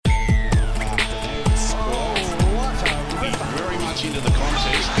much into the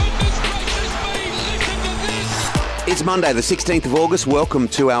contest. It's Monday, the 16th of August. Welcome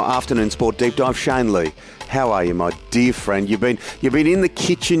to our afternoon sport deep dive. Shane Lee, how are you, my dear friend? You've been in the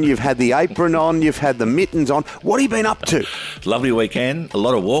kitchen, you've had the apron on, you've had the mittens on. What have you been up to? Lovely weekend. A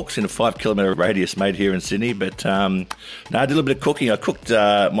lot of walks in a 5 kilometre radius made here in Sydney. But I did a little bit of cooking. I cooked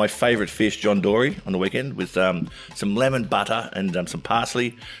my favourite fish, John Dory, on the weekend with some lemon butter and some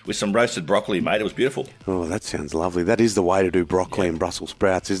parsley with some roasted broccoli, mate. It was beautiful. Oh, that sounds lovely. That is the way to do broccoli and Brussels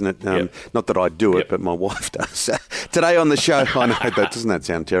sprouts, isn't it? Not that I do it, but my wife does. Today on the show, I know, doesn't that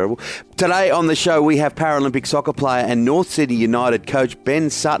sound terrible? Today on the show, we have Paralympic soccer player and North Sydney United coach Ben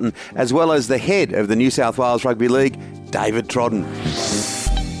Sutton, as well as the head of the New South Wales Rugby League, David Trodden.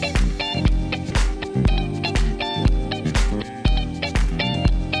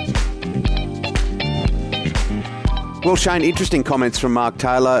 Well, Shane, interesting comments from Mark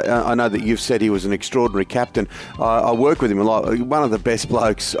Taylor. I know that you've said he was an extraordinary captain. I work with him a lot. One of the best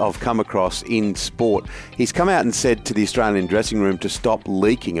blokes I've come across in sport. He's come out and said to the Australian dressing room to stop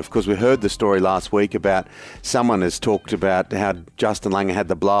leaking. Of course, we heard the story last week about someone has talked about how Justin Langer had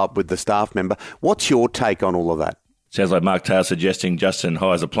the blow-up with the staff member. What's your take on all of that? Sounds like Mark Taylor suggesting Justin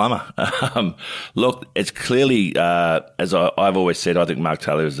hires a plumber. Look, it's clearly, as I've always said, I think Mark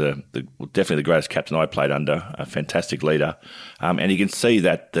Taylor is definitely the greatest captain I played under, a fantastic leader. And you can see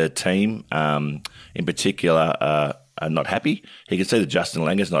that the team in particular are not happy. He can see that Justin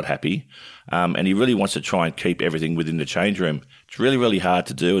Langer's not happy. And he really wants to try and keep everything within the change room. It's really, really hard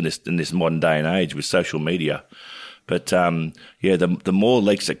to do in this modern day and age with social media. But, the more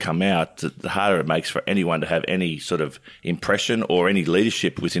leaks that come out, the harder it makes for anyone to have any sort of impression or any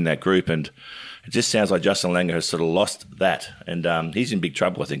leadership within that group. And it just sounds like Justin Langer has sort of lost that. And he's in big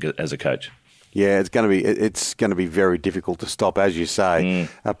trouble, I think, as a coach. Yeah, it's going to be very difficult to stop, as you say.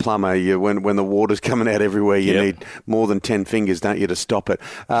 A plumber, when the water's coming out everywhere, you need more than 10 fingers, don't you, to stop it.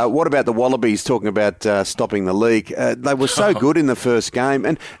 What about the Wallabies talking about stopping the leak? They were so good in the first game,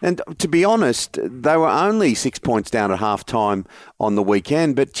 and to be honest, they were only 6 points down at half-time on the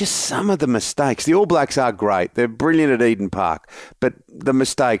weekend, but just some of the mistakes. The All Blacks are great. They're brilliant at Eden Park, but the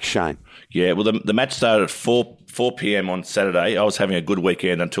mistakes, Shane. Yeah, well, the match started at 4 p.m. on Saturday. I was having a good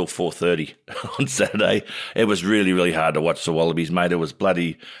weekend until 4:30 on Saturday. It was really, really hard to watch the Wallabies, mate. It was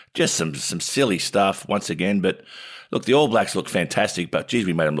bloody just some silly stuff once again. But look, the All Blacks look fantastic, but geez,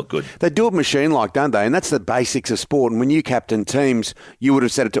 we made them look good. They do it machine-like, don't they? And that's the basics of sport. And when you captain teams, you would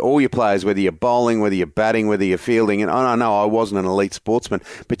have said it to all your players, whether you're bowling, whether you're batting, whether you're fielding. And I know I wasn't an elite sportsman,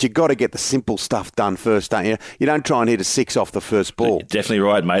 but you've got to get the simple stuff done first, don't you? You don't try and hit a 6 off the first ball. You're definitely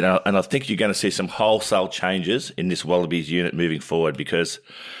right, mate. And I think you're going to see some wholesale changes in this Wallabies unit moving forward because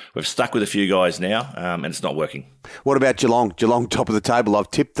we've stuck with a few guys now and it's not working. What about Geelong? Geelong, top of the table. I've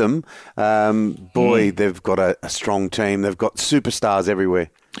tipped them. They've got a strong team. They've got superstars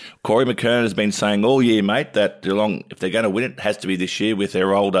everywhere. Corey McKernan has been saying all year, mate, that Geelong, if they're going to win it has to be this year with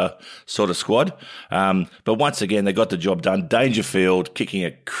their older sort of squad. But once again, they got the job done. Dangerfield kicking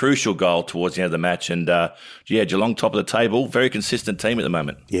a crucial goal towards the end of the match. And, Geelong top of the table. Very consistent team at the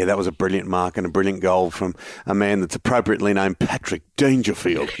moment. Yeah, that was a brilliant mark and a brilliant goal from a man that's appropriately named Patrick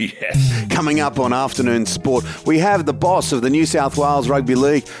Dangerfield. Yes. Coming up on Afternoon Sport, we have the boss of the New South Wales Rugby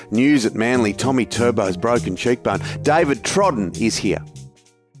League. News at Manly, Tommy Turbo's broken cheekbone. David Trodden is here.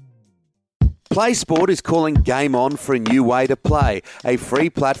 Play Sport is calling Game On for a new way to play, a free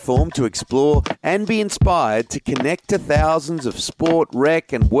platform to explore and be inspired to connect to thousands of sport,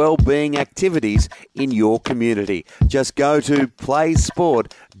 rec and well-being activities in your community. Just go to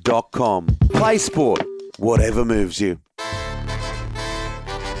playsport.com. Play Sport, whatever moves you.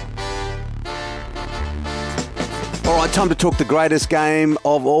 All right, time to talk the greatest game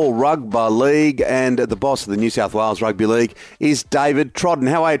of all, Rugby League, and the boss of the New South Wales Rugby League is David Trodden.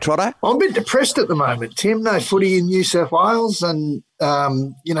 How are you, Troddo? I'm a bit depressed at the moment, Tim. No footy in New South Wales, and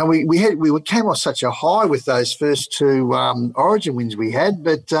we came off such a high with those first two Origin wins we had,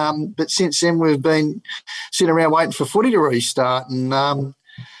 but since then we've been sitting around waiting for footy to restart,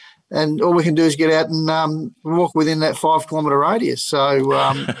 and all we can do is get out and walk within that 5 kilometre radius. So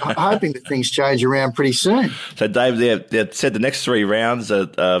hoping that things change around pretty soon. So, Dave, they've said the next 3 rounds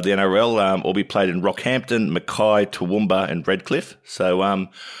of the NRL will be played in Rockhampton, Mackay, Toowoomba and Redcliffe. So I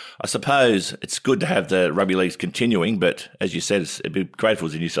suppose it's good to have the rugby leagues continuing, but as you said, it'd be great if it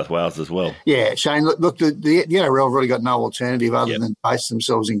was in New South Wales as well. Yeah, Shane, look the NRL have really got no alternative other than base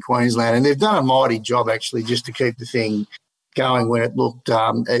themselves in Queensland, and they've done a mighty job actually just to keep the thing going when it looked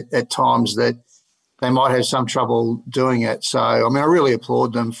at times that they might have some trouble doing it. So, I mean, I really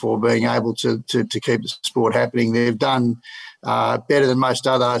applaud them for being able to keep the sport happening. They've done better than most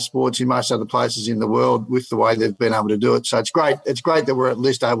other sports in most other places in the world with the way they've been able to do it. So it's great. It's great that we're at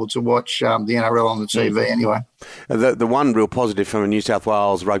least able to watch the NRL on the TV anyway. The one real positive from a New South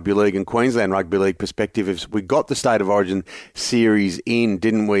Wales Rugby League and Queensland Rugby League perspective is we got the State of Origin series in,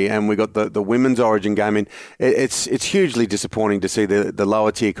 didn't we? And we got the Women's Origin game in. It's hugely disappointing to see the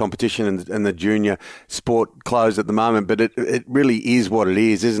lower tier competition and the junior sport closed at the moment, but it really is what it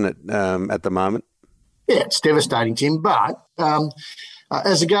is, isn't it, at the moment? Yeah, it's devastating, Tim. But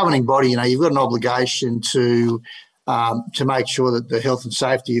as a governing body, you've got an obligation to make sure that the health and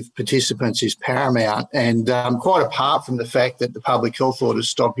safety of participants is paramount. And quite apart from the fact that the public health orders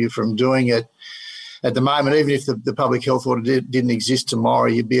stop you from doing it at the moment, even if the public health order didn't exist tomorrow,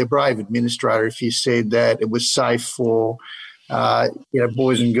 you'd be a brave administrator if you said that it was safe for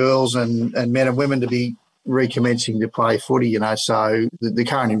boys and girls and men and women to be recommencing to play footy, so the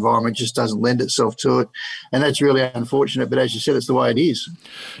current environment just doesn't lend itself to it, and that's really unfortunate, but as you said, it's the way it is.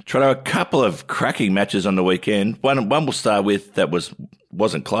 Trotto, a couple of cracking matches on the weekend. One we'll start with that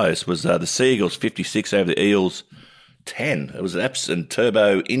wasn't close, was the Seagulls 56 over the Eels 10. It was and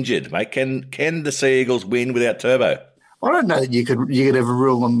Turbo injured, mate. Can the Seagulls win without Turbo? I don't know that you could ever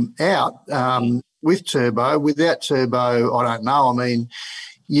rule them out with Turbo. Without Turbo, I don't know. I mean,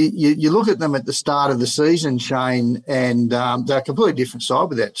 You look at them at the start of the season, Shane, and they're a completely different side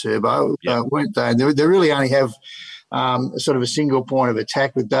without Turbo, weren't they? They really only have sort of a single point of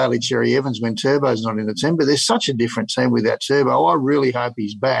attack with Daly Cherry Evans when Turbo's not in the team, but they're such a different team without Turbo. I really hope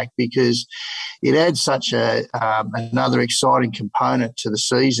he's back because it adds such another exciting component to the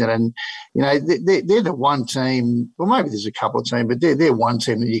season. And, they're the one team, well, maybe there's a couple of teams, but they're one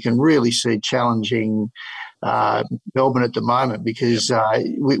team that you can really see challenging Melbourne at the moment because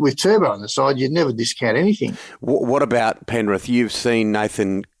with Turbo on the side, you'd never discount anything. What about Penrith? You've seen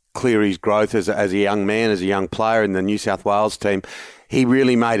Nathan Cleary's growth as a young man, as a young player in the New South Wales team. He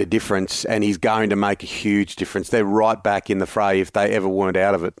really made a difference and he's going to make a huge difference. They're right back in the fray if they ever weren't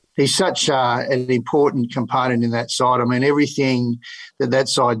out of it. He's such an important component in that side. I mean, everything that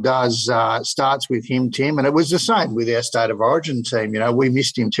side does starts with him, Tim, and it was the same with our State of Origin team. We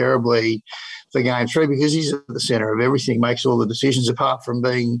missed him terribly for Game 3 because he's at the centre of everything, makes all the decisions apart from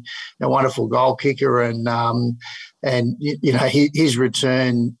being a wonderful goal kicker and his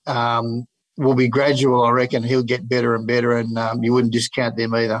return will be gradual, I reckon. He'll get better and better and you wouldn't discount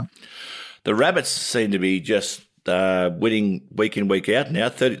them either. The Rabbits seem to be just winning week in, week out now.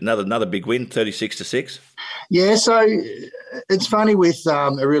 Another big win, 36-6. Yeah, so it's funny with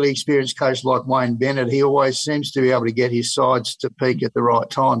a really experienced coach like Wayne Bennett. He always seems to be able to get his sides to peak at the right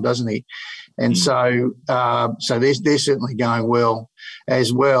time, doesn't he? And so they're certainly going well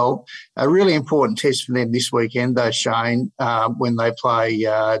as well. A really important test for them this weekend, though, Shane, when they play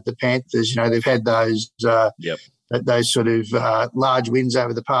the Panthers. They've had those sort of large wins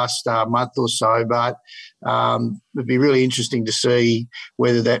over the past month or so, but it'd be really interesting to see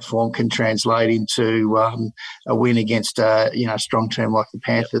whether that form can translate into a win against a strong team like the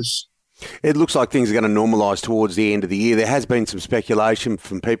Panthers. It looks like things are going to normalise towards the end of the year. There has been some speculation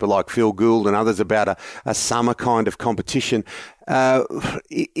from people like Phil Gould and others about a summer kind of competition.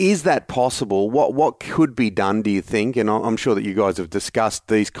 Is that possible? What could be done, do you think? And I'm sure that you guys have discussed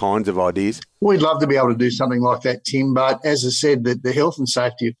these kinds of ideas. We'd love to be able to do something like that, Tim, but as I said, the health and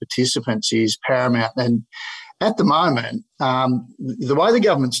safety of participants is paramount. And at the moment, the way the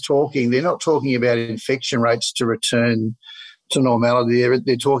government's talking, they're not talking about infection rates to return to normality.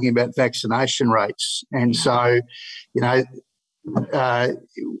 They're talking about vaccination rates, and so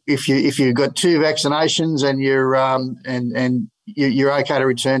if you've got 2 vaccinations and you're okay to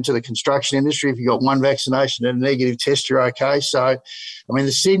return to the construction industry. If you've got 1 vaccination and a negative test, you're okay. So, I mean,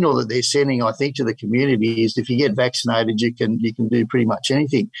 the signal that they're sending, I think, to the community is if you get vaccinated, you can do pretty much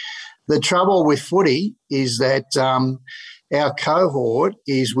anything. The trouble with footy is that our cohort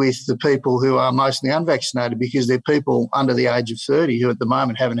is with the people who are mostly unvaccinated because they're people under the age of 30 who at the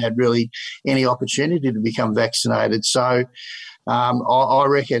moment haven't had really any opportunity to become vaccinated. So I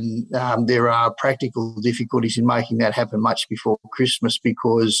reckon there are practical difficulties in making that happen much before Christmas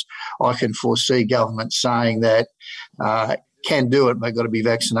because I can foresee government saying that can do it, but they've got to be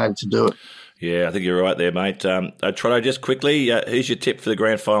vaccinated to do it. Yeah, I think you're right there, mate. Trotto, just quickly, who's your tip for the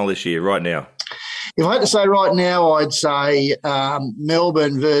grand final this year, right now? If I had to say right now, I'd say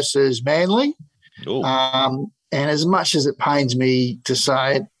Melbourne versus Manly. And as much as it pains me to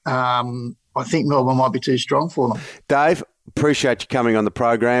say it, I think Melbourne might be too strong for them. Dave, Appreciate you coming on the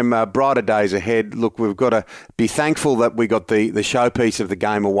program. Brighter days ahead. Look, we've got to be thankful that we got the showpiece of the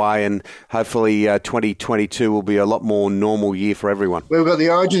game away, and hopefully 2022 will be a lot more normal year for everyone. We've got the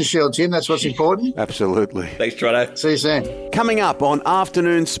Origin Shield, Tim. That's what's important. Absolutely. Thanks, Trotto. See you soon. Coming up on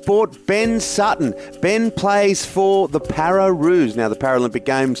Afternoon Sport, Ben Sutton. Ben plays for the Pararoos. Now, the Paralympic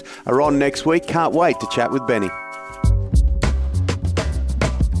Games are on next week. Can't wait to chat with Benny.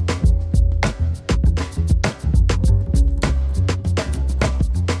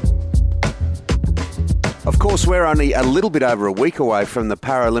 Of course, we're only a little bit over a week away from the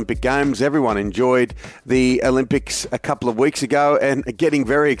Paralympic Games. Everyone enjoyed the Olympics a couple of weeks ago and getting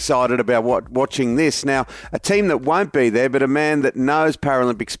very excited about watching this. Now, a team that won't be there, but a man that knows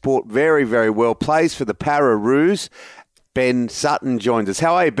Paralympic sport very, very well, plays for the Pararoos. Ben Sutton joins us.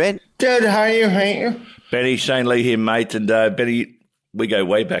 How are you, Ben? Good, how are you, mate? Benny, Shane Lee here, mate. And Benny, we go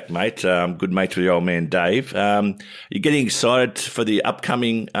way back, mate. Good mates with your old man, Dave. You're getting excited for the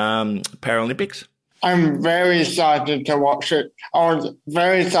upcoming Paralympics? I'm very excited to watch it. I was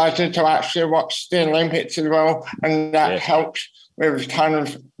very excited to actually watch the Olympics as well, and that helped with kind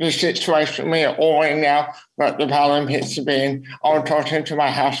of the situation we are all in now, that the Paralympics have been. I was talking to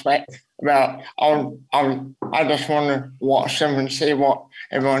my housemate about, I just want to watch them and see what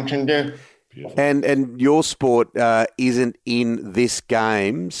everyone can do. And your sport isn't in this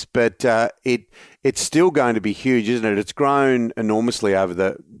Games, but it's still going to be huge, isn't it? It's grown enormously over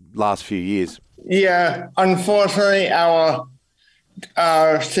the last few years. Yeah, unfortunately, our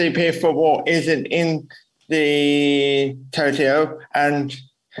CP football isn't in the Tokyo, and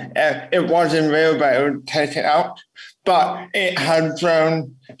it was in Rio, but it would take it out. But it had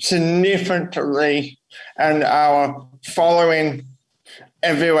grown significantly, and our following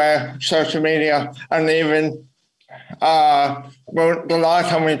everywhere, social media, and even the last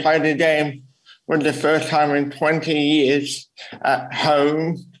time we played a game was the first time in 20 years at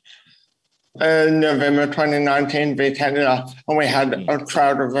home. In November 2019, v Canada, and we had a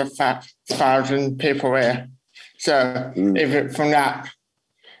crowd of 1,000 people there. So even from that,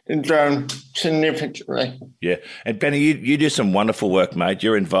 it's grown significantly. Yeah, and Benny, you do some wonderful work, mate.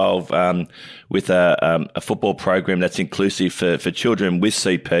 You're involved with a football program that's inclusive for children with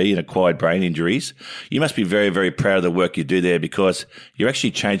CP and acquired brain injuries. You must be very, very proud of the work you do there, because you're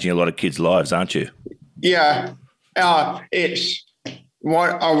actually changing a lot of kids' lives, aren't you? Yeah, it's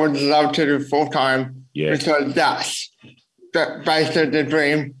what I would love to do full time, because that's basically the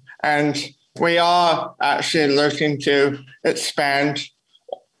dream. And we are actually looking to expand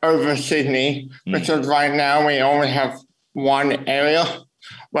over Sydney, because right now we only have one area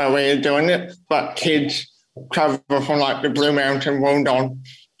where we're doing it, but kids travel from like the Blue Mountain Woundon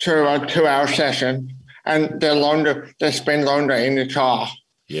to a 2-hour session, and they spend longer in the car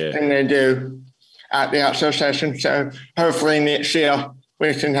than they do at the actual session. So hopefully next year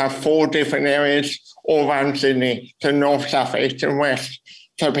we can have 4 different areas all around Sydney, to north, south, east and west,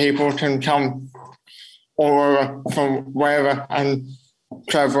 so people can come all over from wherever and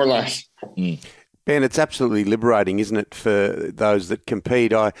travel less. Ben, it's absolutely liberating, isn't it, for those that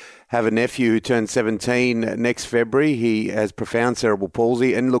compete? I have a nephew who turns 17 next February. He has profound cerebral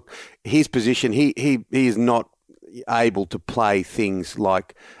palsy, and look, his position, he is not able to play things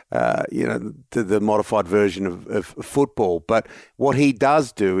like the modified version of football. But what he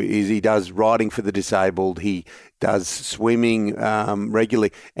does do is he does riding for the disabled. He does swimming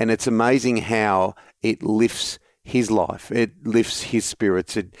regularly, and it's amazing how it lifts his life. It lifts his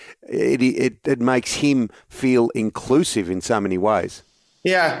spirits. It makes him feel inclusive in so many ways.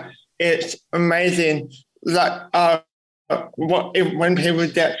 Yeah, it's amazing. Like when people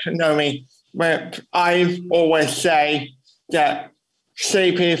get to know me, I always say that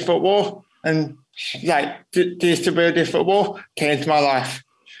CP football and like disability football changed my life,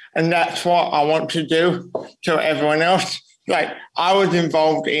 and that's what I want to do to everyone else. Like, I was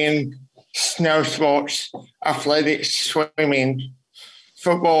involved in snow sports, athletics, swimming,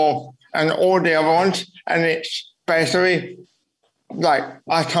 football, and all the other ones, and it's basically like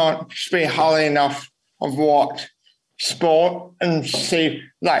I can't speak highly enough of what sport and see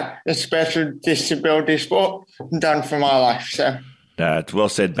like especially disability sport done for my life. So it's well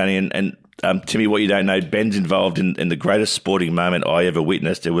said, Benny. And Timmy, what you don't know, Ben's involved in the greatest sporting moment I ever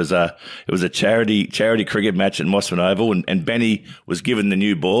witnessed. It was a charity cricket match at Mossman Oval, and Benny was given the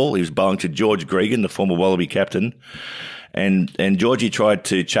new ball. He was bowling to George Gregan, the former Wallaby captain, and Georgie tried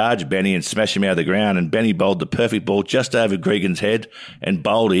to charge Benny and smash him out of the ground, and Benny bowled the perfect ball just over Gregan's head and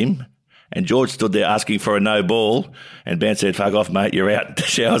bowled him And George stood there asking for a no ball, and Ben said, "Fuck off, mate, you're out. The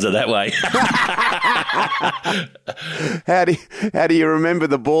showers are that way." How do you remember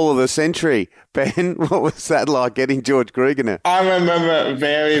the ball of the century, Ben? What was that like, getting George Grugener? I remember it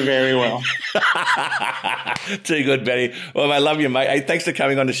very, very well. Too good, Benny. Well, mate, love you, mate. Hey, thanks for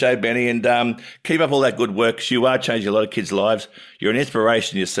coming on the show, Benny, and keep up all that good work. You are changing a lot of kids' lives. You're an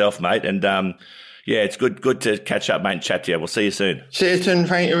inspiration yourself, mate, and yeah, it's good to catch up, mate, and chat to you. We'll see you soon. See you soon.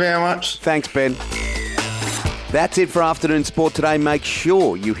 Thank you very much. Thanks, Ben. That's it for Afternoon Sport today. Make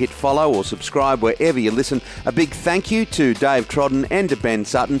sure you hit follow or subscribe wherever you listen. A big thank you to Dave Trodden and to Ben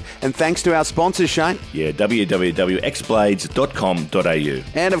Sutton. And thanks to our sponsors, Shane. Yeah, www.xblades.com.au.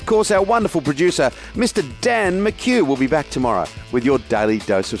 And, of course, our wonderful producer, Mr. Dan McHugh, will be back tomorrow with your daily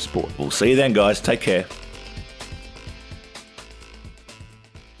dose of sport. We'll see you then, guys. Take care.